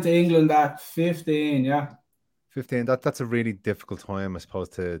 I went to England at 15. Yeah. 15. That's a really difficult time, I suppose,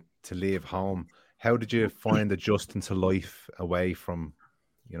 to leave home. How did you find adjusting to life away from,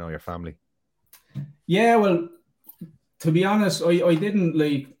 your family? Yeah. Well, to be honest, I didn't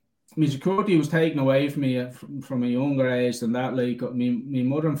like my security was taken away from me from a younger age than that. Like my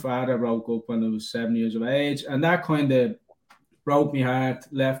mother and father broke up when I was 7 years of age, and that kind of broke me heart,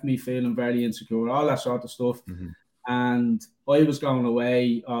 left me feeling very insecure, all that sort of stuff. Mm-hmm. And I was going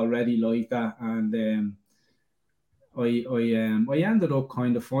away already like that, and I ended up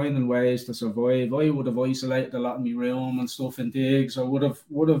kind of finding ways to survive. I would have isolated a lot in my room and stuff in digs. I would have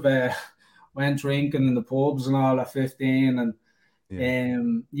went drinking in the pubs and all at 15, and Yeah.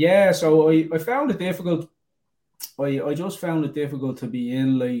 yeah, so I found it difficult I just found it difficult to be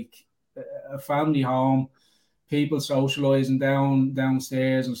in like a family home, people socializing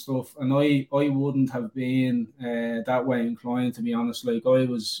downstairs and stuff, and I wouldn't have been that way inclined, to be honest. Like I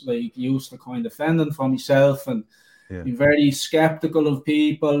was like used to kind of fending for myself and be very skeptical of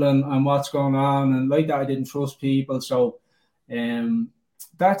people and what's going on, and like that I didn't trust people. So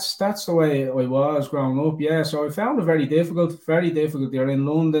that's the way I was growing up. Yeah, so I found it very difficult, very difficult. You're in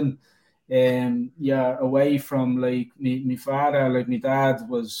London, yeah, away from like me father, like my dad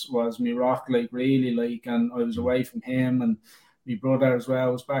was me rock, like really, like, and I was away from him, and my brother as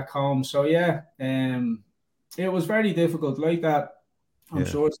well was back home. So yeah, it was very difficult like that. I'm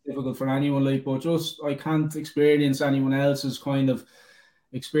sure it's difficult for anyone, like, but just I can't experience anyone else's kind of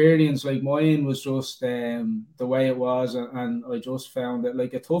experience. Like mine was just the way it was, and I just found it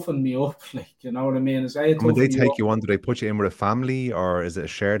like it toughened me up. Like, you know what I mean? It's it And when they toughened me take up. you on, do they put you in with a family, or is it a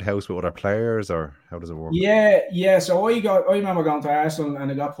shared house with other players, or how does it work? Yeah. So I remember going to Arsenal and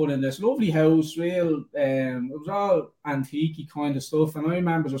I got put in this lovely house, real it was all antique kind of stuff. And I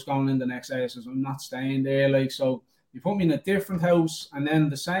remember just going in the next day, I says, I'm not staying there. Like, so you put me in a different house, and then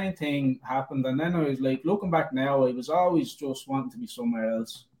the same thing happened. And then I was like, looking back now, I was always just wanting to be somewhere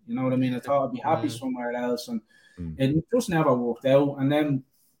else. You know what I mean? I thought I'd be happy somewhere else, and it just never worked out. And then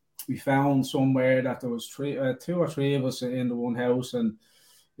we found somewhere that there was two or three of us in the one house, and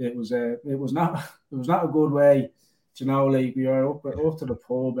it was not a good way. You know, like we were up to the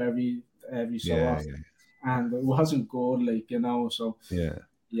pub every so often, and it wasn't good. Like, you know, so yeah.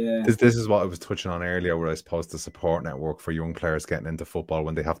 Yeah. This is what I was touching on earlier, where I suppose the support network for young players getting into football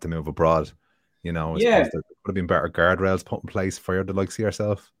when they have to move abroad. You know, I suppose there could have been better guardrails put in place for the likes of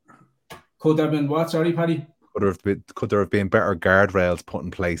yourself. Could there have been what? Sorry, Paddy. Could there have been better guardrails put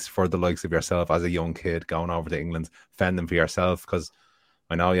in place for the likes of yourself as a young kid going over to England, fending for yourself? Because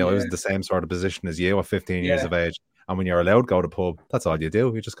I know, I was in the same sort of position as you at 15 years of age. And when you're allowed to go to pub, that's all you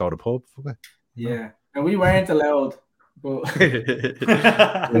do. You just go to pub. Okay. Yeah. And we weren't allowed. But we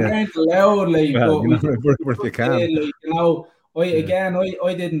weren't allowed, like, well, but if you can. like, you know,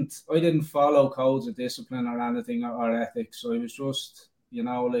 I didn't follow codes of discipline or anything or ethics. So it was just, you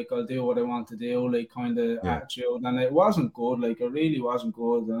know, like, I'll do what I want to do, like, kind of attitude. And it wasn't good, like, it really wasn't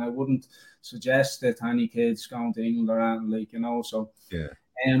good. And I wouldn't suggest it to any kids going to England or anything, like, you know. So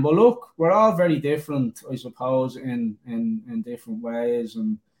but look, we're all very different, I suppose, in different ways.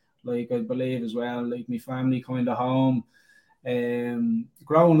 And like, I believe as well, like, my family kind of home,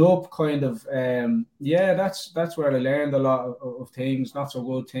 growing up kind of, that's where I learned a lot of things, not so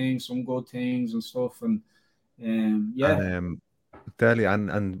good things, some good things and stuff. And Delhi,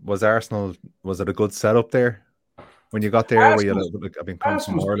 and was Arsenal, was it a good setup there when you got there? Arsenal, where you, I've been coming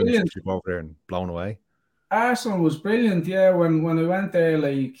from Ireland, you go over there and blown away. Arsenal was brilliant, yeah. When I went there,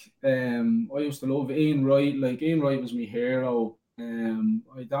 like, I used to love Ian Wright. Like, Ian Wright was my hero.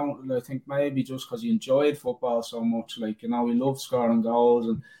 I think maybe just because he enjoyed football so much, like, you know, he loved scoring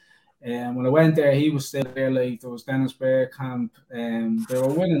goals. And when I went there, he was still there. Like, there was Dennis Bergkamp. They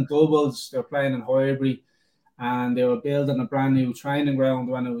were winning doubles. They were playing in Highbury, and they were building a brand new training ground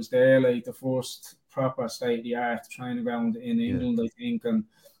when I was there, like the first proper state-of-the-art training ground in England, I think. And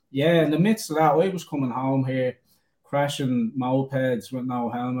in the midst of that, I was coming home here, crashing mopeds with no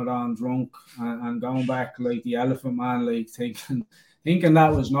helmet on, drunk, and going back like the Elephant Man, like thinking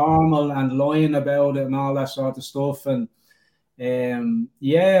that was normal, and lying about it and all that sort of stuff. And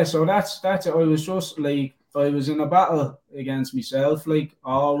so that's it. I was just like, I was in a battle against myself, like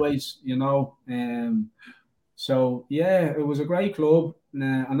always, you know. So it was a great club,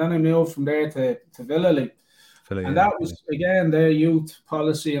 and then I moved from there to Villa, like. And that was, again, their youth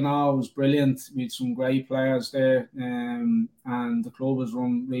policy and all was brilliant. We had some great players there, and the club was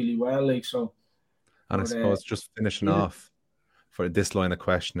run really well. Like, so. And I suppose just finishing off for this line of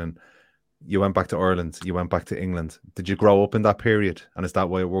questioning, you went back to Ireland, you went back to England. Did you grow up in that period? And is that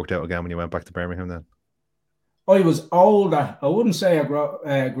why it worked out again when you went back to Birmingham then? I was older. I wouldn't say I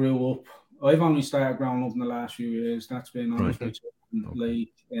grew up. I've only started growing up in the last few years. That's been honest with you.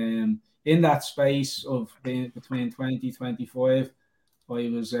 Like, in that space of being between 20, 25, I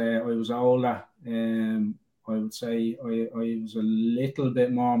was older. I would say I was a little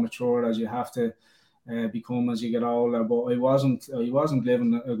bit more mature, as you have to become as you get older. But I wasn't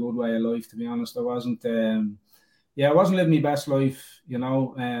living a good way of life, to be honest. I wasn't. I wasn't living my best life, you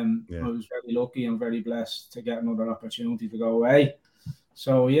know. I was very lucky and very blessed to get another opportunity to go away.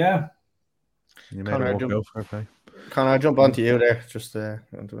 So you made Conor, it work out. Okay. Conor, I'll jump onto you there. Just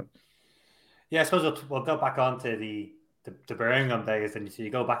onto it. Yeah, I suppose we'll go back onto the Birmingham days, and so you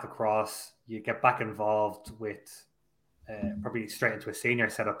go back across, you get back involved with probably straight into a senior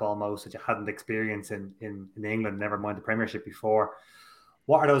setup almost that you hadn't experienced in England, never mind the Premiership before.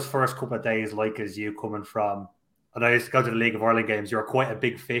 What are those first couple of days like as you coming from? And I used to go to the League of Ireland games. You were quite a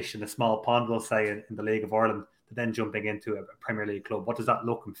big fish in a small pond, we'll say, in the League of Ireland, but then jumping into a Premier League club. What does that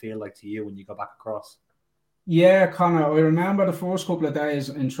look and feel like to you when you go back across? Yeah, Connor, I remember the first couple of days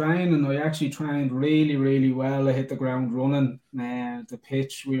in training. I actually trained really, really well. I hit the ground running. The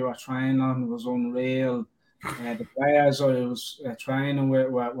pitch we were training on was unreal. The players I was training with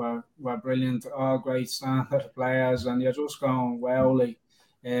were brilliant, all great standard players, and you're just going well.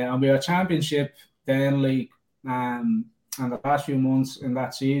 And we were championship then, and the last few months in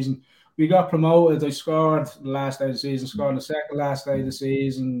that season. We got promoted. I scored the last day of the season, scored the second last day of the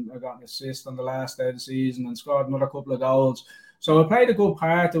season. I got an assist on the last day of the season and scored another couple of goals. So I played a good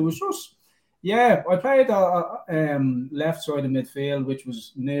part. It was just, I played left side of midfield, which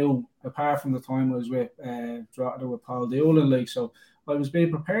was new, apart from the time I was with Paul Doolan. So I was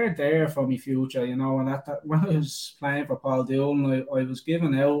being prepared there for my future, and that when I was playing for Paul Doolan, I was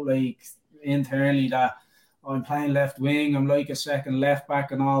given out internally that I'm playing left wing, I'm like a second left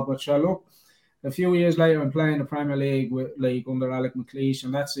back and all, but look, a few years later I'm playing the Premier League with under Alec McLeish,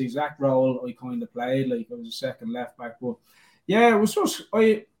 and that's the exact role I kind of played, I was a second left back. But it was just,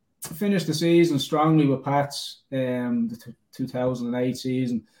 I finished the season strongly with Pats, the 2008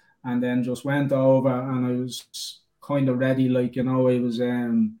 season, and then just went over and I was kind of ready, I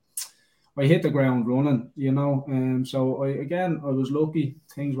hit the ground running, so I was lucky,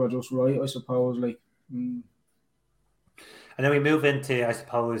 things were just right, I suppose, And then we move into, I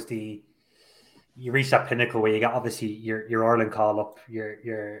suppose, you reach that pinnacle where you got obviously your Ireland call up,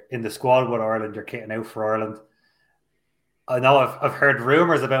 you're in the squad with Ireland, you're kitting out for Ireland. I know I've heard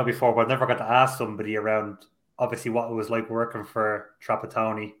rumours about it before, but I've never got to ask somebody around obviously what it was like working for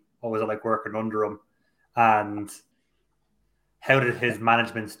Trapattoni, what was it like working under him, and how did his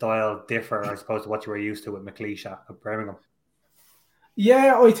management style differ, I suppose, to what you were used to with McLeish at Birmingham?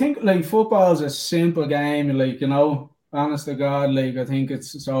 Yeah, I think football is a simple game, honest to God, I think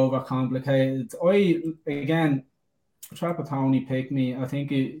it's overcomplicated. Trapattoni picked me. I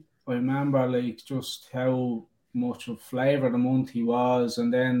think I remember just how much of flavour the month he was,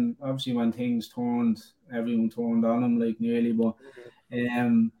 and then obviously when things turned, everyone turned on him nearly. But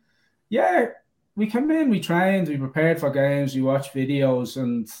we came in, we trained, we prepared for games, we watched videos,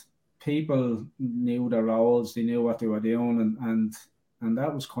 and people knew their roles, they knew what they were doing, and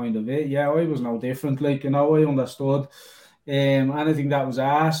that was kind of it. I was no different. I understood anything that was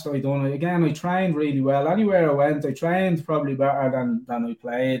asked, I done it. Again, I trained really well. Anywhere I went, I trained probably better than I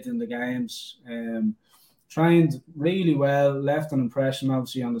played in the games. Trained really well, left an impression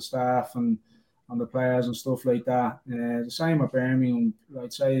obviously on the staff and on the players and stuff like that. The same at Birmingham.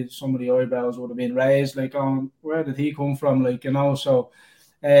 I'd say some of the eyebrows would have been raised, where did he come from? So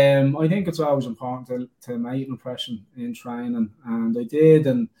I think it's always important to make an impression in training, and I did.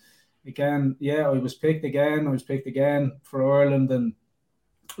 And again, I was picked again for Ireland, and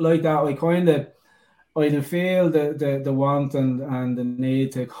that, I feel the want and the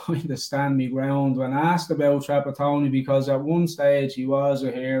need to kind of stand my ground when asked about Trapattoni, because at one stage he was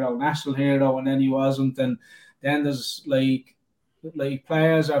a hero, national hero, and then he wasn't. And then there's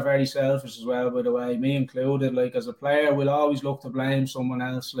players are very selfish as well, by the way, me included. As a player, we'll always look to blame someone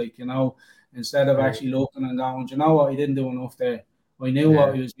else, instead of actually looking and going, you know what, he didn't do enough there. I knew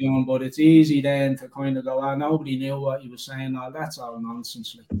what he was doing, but it's easy then to kind of go, nobody knew what he was saying. That's all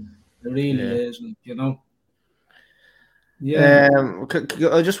nonsense. It really is, Yeah.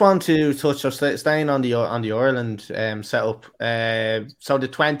 I just want to touch on staying on the Ireland setup. So the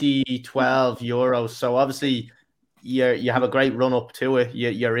 2012 Euros. So obviously you have a great run up to it.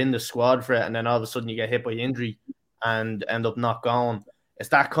 You're in the squad for it, and then all of a sudden you get hit by injury and end up not going. Is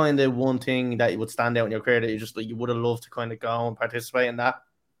that kind of one thing that would stand out in your career that you would have loved to kind of go and participate in that?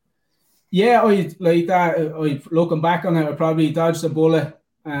 Yeah, I like that. Looking back on it, I probably dodged a bullet,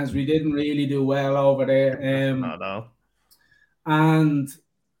 as we didn't really do well over there. No. And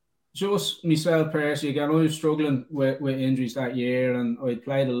just myself personally, again, I was struggling with injuries that year, and I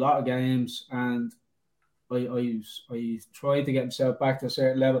played a lot of games, and I tried to get myself back to a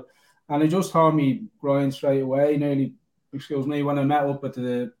certain level, and I just tore me groin straight away. Nearly, when I met up at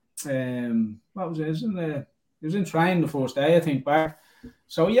the what was it? It was in training the first day, I think, back.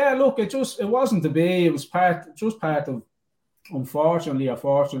 So look, it wasn't to be. It was part of. Unfortunately or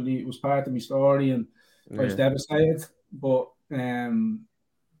fortunately, it was part of my story, and I was devastated. But it's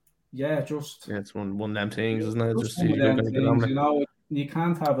one of them things, isn't it? Just one of them things, you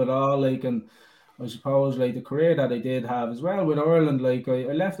can't have it all. And I suppose like the career that I did have as well with Ireland, like I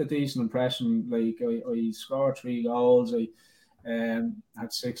left a decent impression. Like I scored 3 goals. I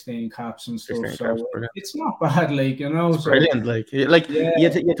had 16 caps and stuff. 16 so caps, it's not bad, like, you know. It's brilliant. Like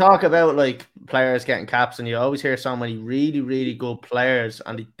you talk about like players getting caps, and you always hear so many really, really good players,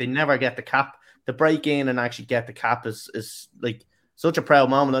 and they never get the cap. To break in and actually get the cap is like such a proud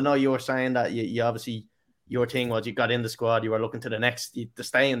moment. I know you were saying that you obviously your thing was you got in the squad, you were looking to the next to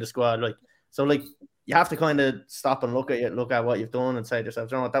stay in the squad, like. So, like, you have to kind of stop and look at what you've done and say to yourself,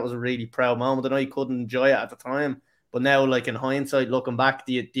 you know what, that was a really proud moment. I know you couldn't enjoy it at the time, but now, like, in hindsight, looking back,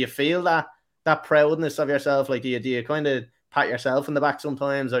 do you feel that proudness of yourself? Like, do you kind of pat yourself in the back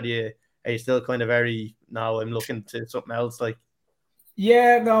sometimes, or are you still kind of very, no, I'm looking to something else? Like,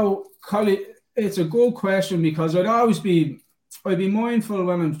 yeah, no, Colin, it's a good question, because I'd be mindful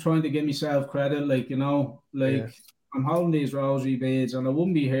when I'm trying to give myself credit, like, you know, like. Yeah. I'm holding these rosary beads, and I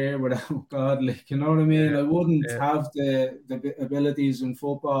wouldn't be here without God, like, you know what I mean? I wouldn't have the abilities in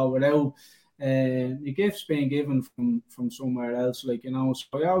football without the gifts being given from somewhere else, like, you know. So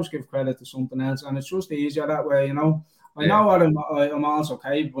I always give credit to something else, and it's just easier that way, you know. I know what I'm also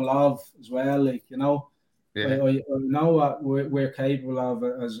capable of as well, like, you know. I know what we're capable of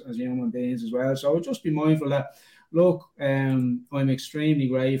as human beings as well. So I'll just be mindful that, look, I'm extremely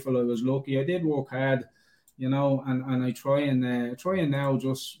grateful. I was lucky. I did work hard, you know, and I try and now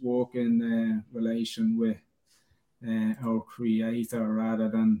just work in relation with our creator rather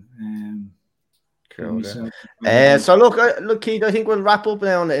than cool. So look, Keith, I think we'll wrap up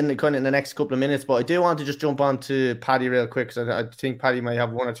now in the next couple of minutes, but I do want to just jump on to Paddy real quick, because I think Paddy might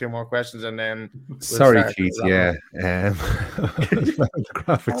have one or two more questions, and then sorry, Keith. Yeah, the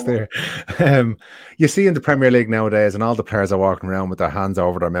graphics there. You see in the Premier League nowadays, and all the players are walking around with their hands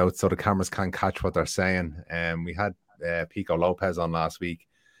over their mouth so the cameras can't catch what they're saying. We had Pico Lopez on last week,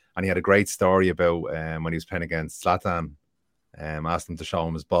 and he had a great story about when he was playing against Zlatan. Asked him to show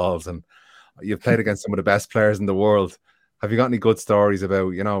him his balls, and you've played against some of the best players in the world. Have you got any good stories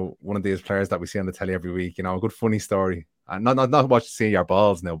about, you know, one of these players that we see on the telly every week? You know, a good funny story. And not watch seeing your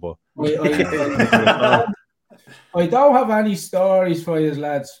balls now, but I don't have any stories for you,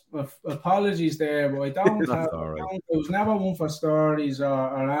 lads. Apologies there, but I don't have. There was never one for stories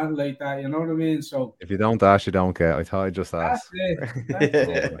or anything like that. You know what I mean? So if you don't ask, you don't get. I thought I'd just ask.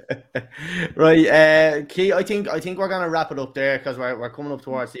 Right, Key. I think we're gonna wrap it up there, because we're coming up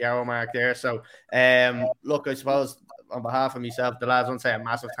towards the hour mark there. So, look, I suppose on behalf of myself, the lads, I want to say a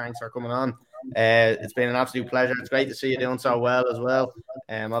massive thanks for coming on. It's been an absolute pleasure. It's great to see you doing so well as well.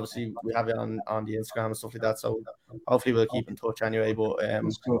 Obviously we have you on the Instagram and stuff like that, so hopefully we'll keep in touch anyway. But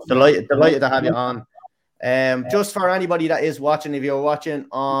delighted to have you on. Just for anybody that is watching, if you're watching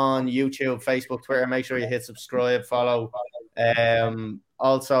on YouTube, Facebook, Twitter, make sure you hit subscribe, follow.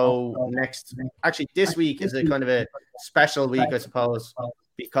 Also this week is a kind of a special week, I suppose,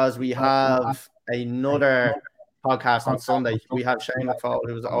 because we have another podcast on Sunday. We have Shane McFall,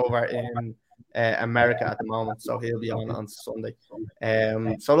 who's over in America at the moment, so he'll be on Sunday.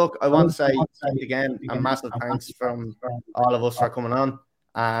 So look, I want to say again a massive thanks from all of us for coming on,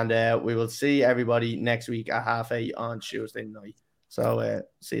 and we will see everybody next week at 8:30 on Tuesday night. So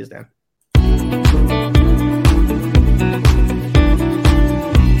see you then.